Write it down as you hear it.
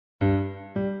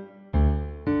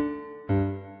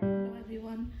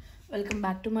Welcome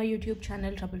back to my YouTube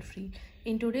channel Trouble Free.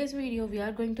 In today's video we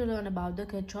are going to learn about the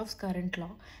Kirchhoff's current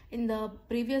law. In the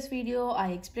previous video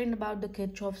I explained about the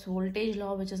Kirchhoff's voltage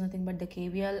law, which is nothing but the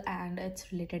KVL and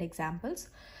its related examples.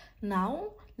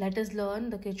 Now let us learn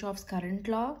the Kirchhoff's current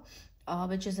law,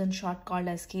 which is in short called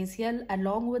as KCL,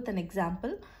 along with an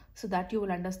example so that you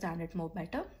will understand it more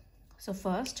better. So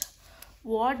first,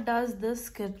 what does this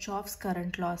Kirchhoff's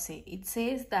current law say? It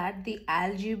says that the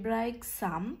algebraic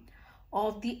sum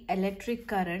of the electric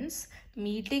currents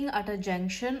meeting at a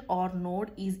junction or node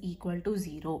is equal to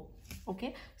 0.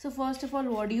 Okay, so first of all,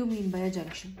 what do you mean by a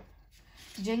junction?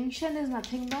 Junction is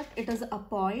nothing but it is a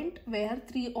point where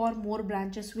three or more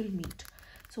branches will meet.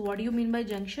 So what do you mean by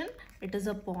junction? It is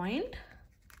a point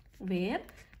where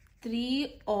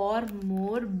three or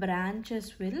more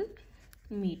branches will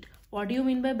meet. What do you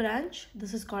mean by branch?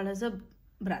 This is called as a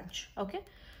branch. Okay,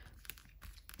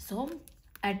 so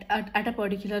at a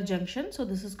particular junction, so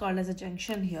this is called as a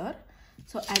junction here.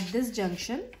 So at this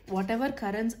junction, whatever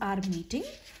currents are meeting,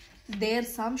 their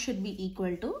sum should be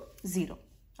equal to 0.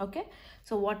 Okay,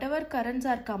 so whatever currents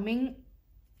are coming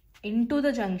into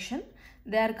the junction,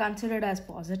 they are considered as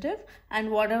positive, and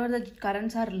whatever the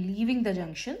currents are leaving the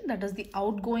junction, that is the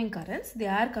outgoing currents, they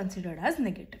are considered as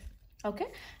negative. Okay,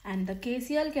 and the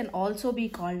KCL can also be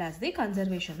called as the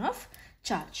conservation of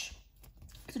charge.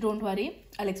 So don't worry,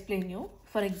 I'll explain you.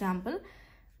 For example,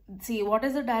 see what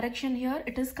is the direction here?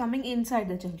 It is coming inside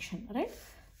the junction, right?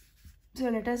 So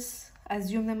let us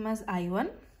assume them as I1,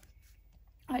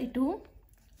 I2,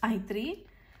 I3,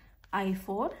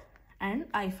 I4 and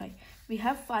I5. We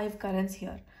have 5 currents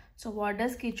here. So what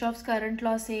does Kirchhoff's current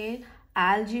law say?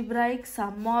 Algebraic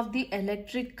sum of the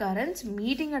electric currents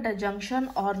meeting at a junction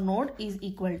or node is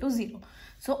equal to 0.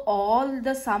 So all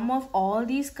the sum of all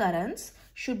these currents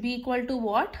should be equal to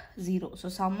what? 0. So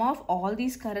sum of all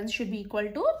these currents should be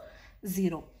equal to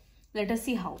 0. Let us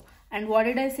see how. And what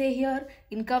did I say here?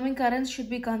 Incoming currents should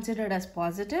be considered as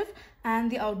positive and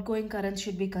the outgoing currents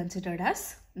should be considered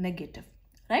as negative,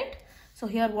 right? So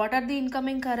here what are the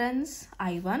incoming currents?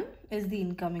 I1 is the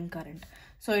incoming current,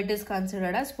 so it is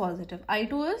considered as positive.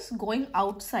 I2 is going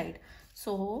outside,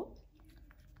 so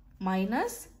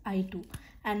minus I2.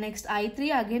 And next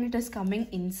I3, again it is coming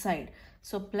inside,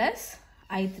 so plus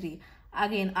I3.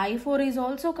 Again I4 is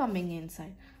also coming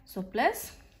inside, so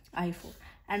plus I4.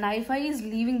 And I5 is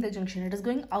leaving the junction, it is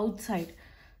going outside,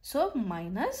 so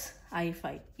minus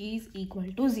I5 is equal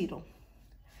to 0.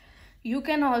 You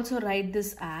can also write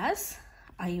this as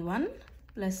I1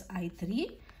 plus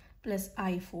I3 plus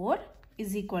I4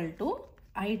 is equal to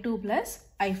I2 plus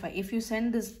I5. If you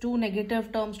send these two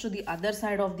negative terms to the other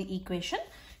side of the equation,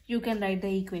 you can write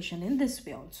the equation in this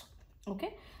way also.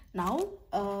 Okay, now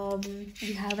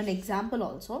we have an example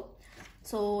also.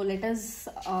 So let us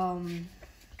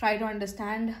try to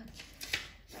understand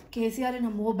KCL in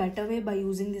a more better way by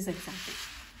using this example.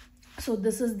 So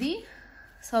this is the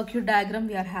circuit diagram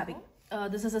we are having.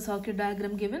 This is a circuit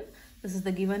diagram given. This is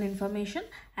the given information,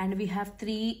 and we have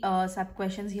 3 sub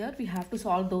questions here. We have to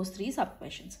solve those 3 sub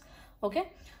questions. Okay,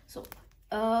 so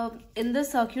in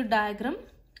this circuit diagram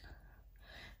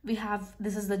we have,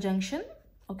 this is the junction.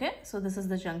 Okay, so this is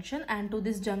the junction, and to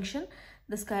this junction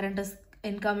this current is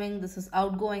incoming, this is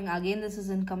outgoing, again this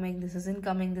is incoming, this is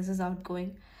incoming, this is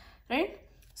outgoing, right?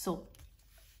 So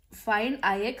find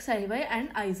Ix, Iy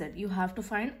and Iz. You have to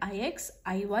find Ix,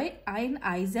 Iy and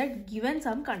Iz given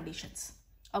some conditions.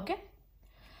 Okay,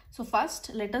 so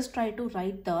first let us try to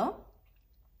write the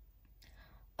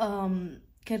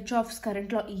Kirchhoff's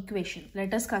current law equation.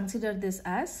 Let us consider this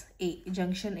as A,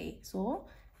 junction A. So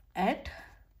at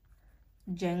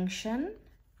junction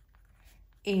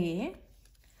A,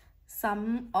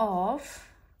 sum of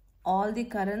all the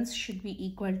currents should be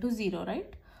equal to 0,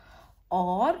 right?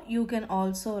 Or you can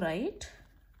also write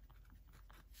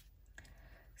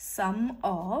sum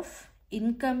of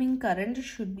incoming current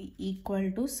should be equal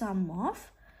to sum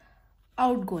of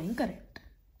outgoing current,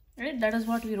 right? That is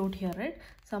what we wrote here, right?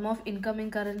 Sum of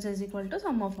incoming currents is equal to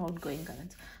sum of outgoing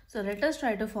currents. So let us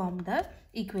try to form the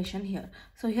equation here.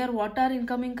 So here what are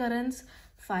incoming currents?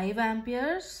 5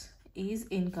 amperes is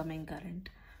incoming current,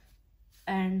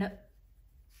 and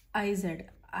Iz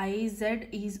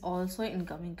is also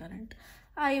incoming current,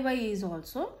 Iy is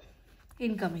also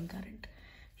incoming current.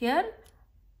 Here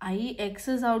Ix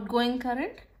is outgoing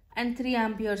current and 3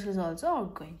 amperes is also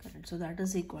outgoing current, so that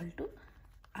is equal to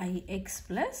Ix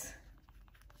plus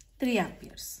 3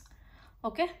 amperes.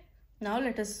 Okay, now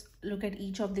let us look at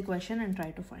each of the question and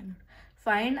try to find out.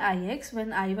 Find Ix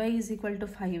when Iy is equal to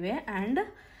 5A and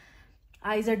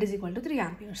Iz is equal to 3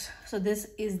 amperes. So this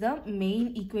is the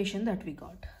main equation that we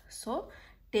got. So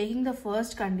taking the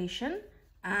first condition,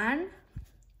 and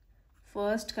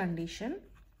first condition.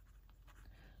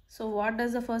 So what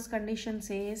does the first condition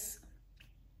says?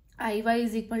 Iy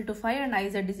is equal to 5 and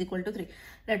Iz is equal to 3.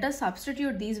 Let us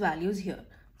substitute these values here.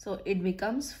 So it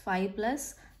becomes 5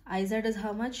 plus Iz is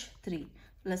how much? 3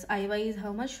 plus Iy is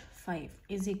how much? 5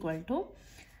 is equal to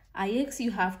Ix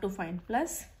you have to find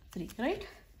plus 3, right?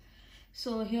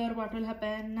 So here what will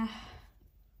happen?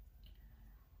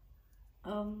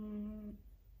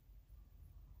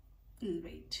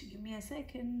 Wait, give me a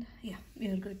second. Yeah, we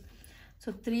are good.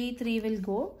 So 3 will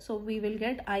go. So we will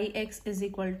get Ix is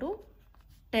equal to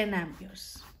 10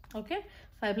 amperes. Okay,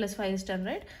 5 plus 5 is 10,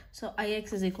 right? So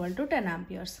Ix is equal to 10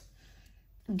 amperes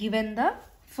given the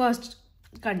first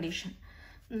condition.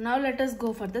 Now let us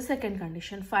go for the second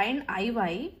condition. Find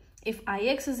Iy if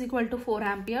Ix is equal to 4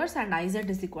 amperes and Iz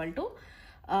is equal to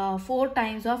 4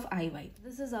 times of Iy.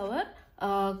 This is our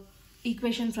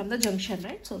equation from the junction,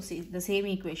 right? So see the same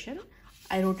equation.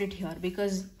 I wrote it here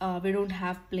because we don't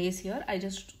have place here. I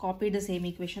just copied the same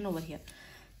equation over here.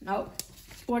 Now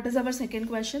what is our second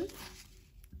question?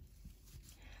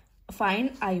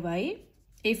 Find Iy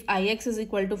if Ix is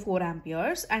equal to 4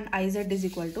 amperes and Iz is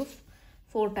equal to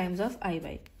 4 times of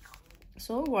Iy.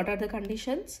 So what are the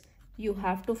conditions? You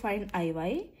have to find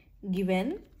Iy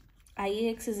given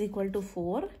Ix is equal to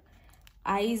 4,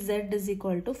 Iz is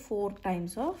equal to 4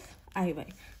 times of Iy.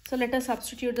 So let us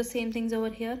substitute the same things over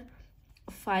here.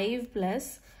 5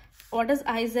 plus, what is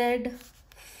Iz?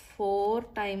 4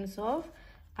 times of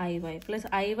Iy plus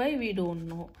Iy we don't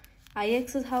know.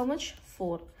 Ix is how much?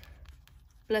 4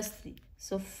 plus 3.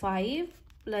 So 5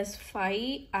 plus 5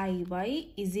 Iy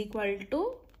is equal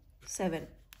to 7.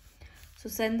 So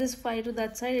send this 5 to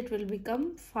that side. It will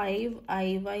become 5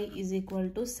 Iy is equal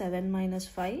to 7 minus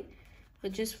 5,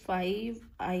 which is 5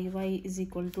 Iy is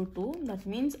equal to 2. That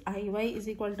means Iy is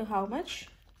equal to how much?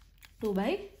 2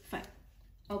 by 5.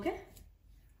 Okay.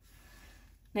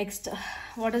 Next,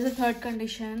 what is the third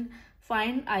condition?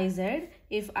 Find Iz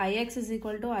if Ix is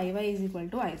equal to Iy is equal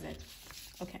to Iz.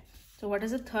 Okay. So what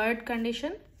is the third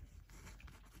condition?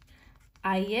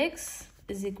 Ix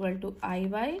is equal to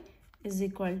Iy is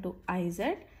equal to Iz,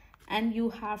 and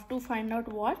you have to find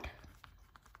out what?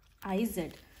 Iz.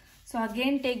 So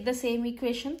again take the same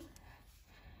equation.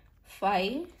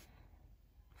 5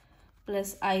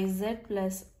 plus Iz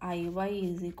plus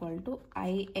Iy is equal to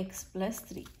Ix plus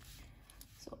 3.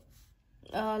 So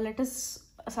let us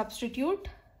substitute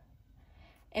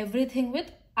everything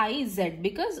with Iz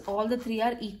because all the three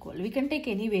are equal. We can take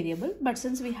any variable, but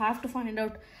since we have to find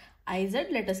out Iz,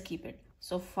 let us keep it.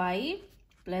 So 5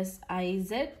 plus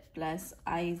Iz plus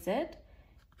Iz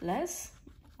plus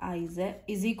Iz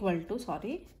is equal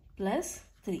to, plus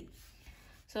 3.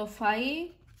 So 5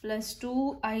 plus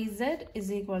 2 Iz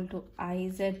is equal to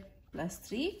Iz plus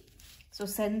 3. So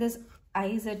send this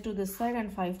Iz to this side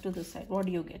and 5 to this side. What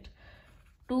do you get?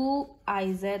 2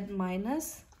 Iz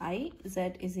minus Iz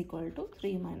is equal to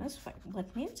 3 minus 5.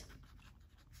 That means,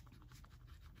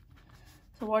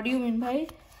 so what do you mean by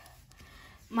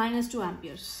minus 2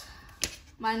 amperes?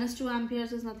 Minus 2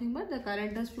 amperes is nothing but the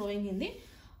current is flowing in the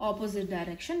opposite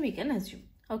direction, we can assume.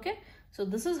 Okay. So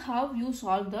this is how you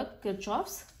solve the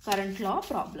Kirchhoff's current law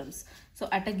problems. So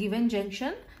at a given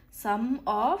junction, sum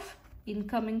of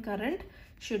incoming current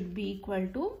should be equal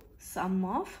to sum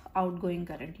of outgoing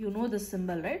current. You know this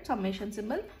symbol, right? Summation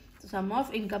symbol. So sum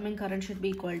of incoming current should be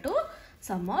equal to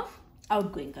sum of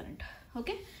outgoing current.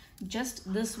 Okay.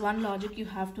 Just this one logic you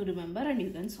have to remember and you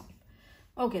can solve.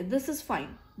 Okay, this is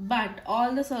fine. But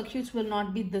all the circuits will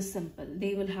not be this simple.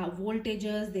 They will have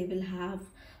voltages, they will have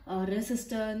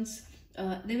resistance,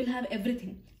 they will have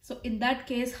everything. So in that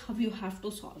case, how you have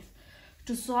to solve?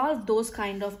 To solve those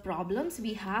kind of problems,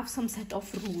 we have some set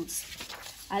of rules.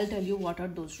 I'll tell you what are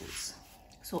those rules.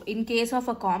 So in case of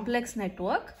a complex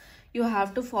network, you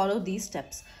have to follow these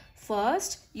steps.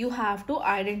 First, you have to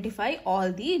identify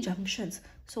all the junctions.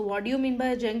 So what do you mean by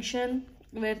a junction?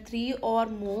 Where 3 or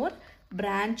more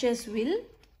branches will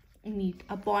meet,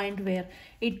 a point where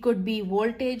it could be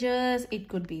voltages, it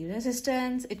could be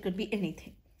resistance, it could be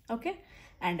anything. Okay.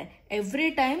 And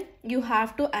every time you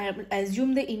have to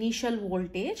assume the initial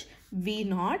voltage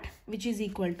V0, which is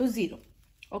equal to 0.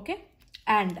 Okay.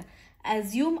 And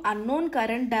assume unknown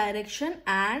current direction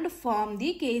and form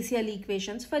the KCL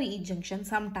equations for each junction.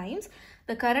 Sometimes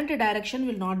the current direction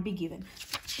will not be given.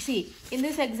 See, in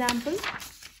this example,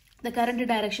 the current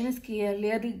direction is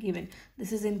clearly given.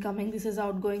 This is incoming, this is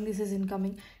outgoing, this is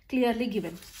incoming, clearly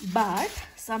given. But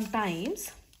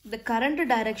sometimes the current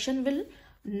direction will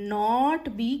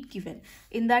not be given.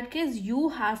 In that case, you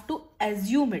have to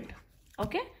assume it.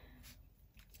 Okay.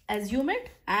 Assume it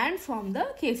and form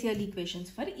the KCL equations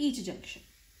for each junction.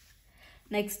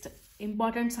 Next,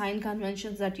 important sign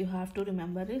conventions that you have to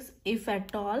remember is, if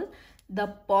at all the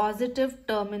positive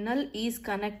terminal is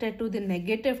connected to the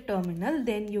negative terminal,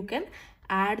 then you can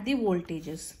add the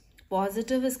voltages.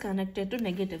 Positive is connected to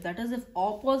negative, that is, if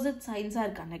opposite signs are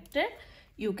connected,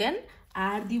 you can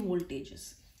add the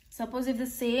voltages. Suppose if the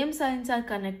same signs are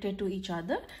connected to each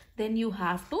other, then you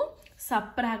have to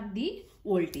subtract the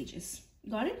voltages.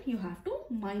 Got it? You have to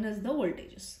minus the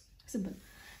voltages. Simple.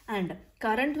 And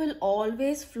current will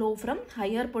always flow from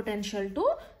higher potential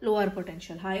to lower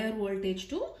potential, higher voltage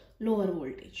to lower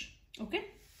voltage. Okay.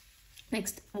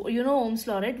 Next, you know Ohm's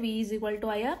law, right? V is equal to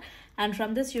IR, and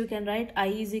from this you can write I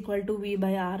is equal to V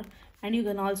by R, and you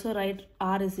can also write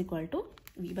R is equal to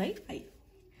V by I.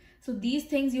 So these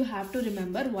things you have to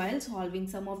remember while solving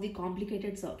some of the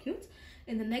complicated circuits.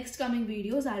 In the next coming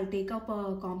videos, I'll take up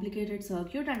a complicated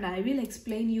circuit and I will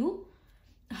explain you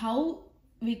how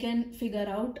we can figure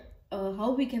out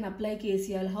how we can apply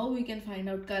KCL, how we can find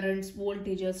out currents,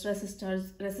 voltages,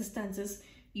 resistors, resistances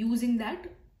using that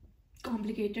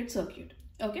complicated circuit.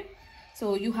 Okay,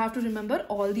 so you have to remember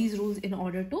all these rules in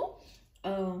order to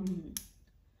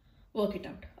work it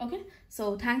out. Okay,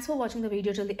 so thanks for watching the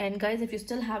video till the end, guys. If you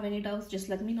still have any doubts, just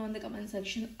let me know in the comment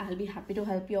section. I'll be happy to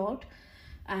help you out,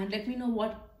 and let me know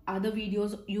what other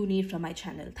videos you need from my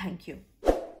channel. Thank you.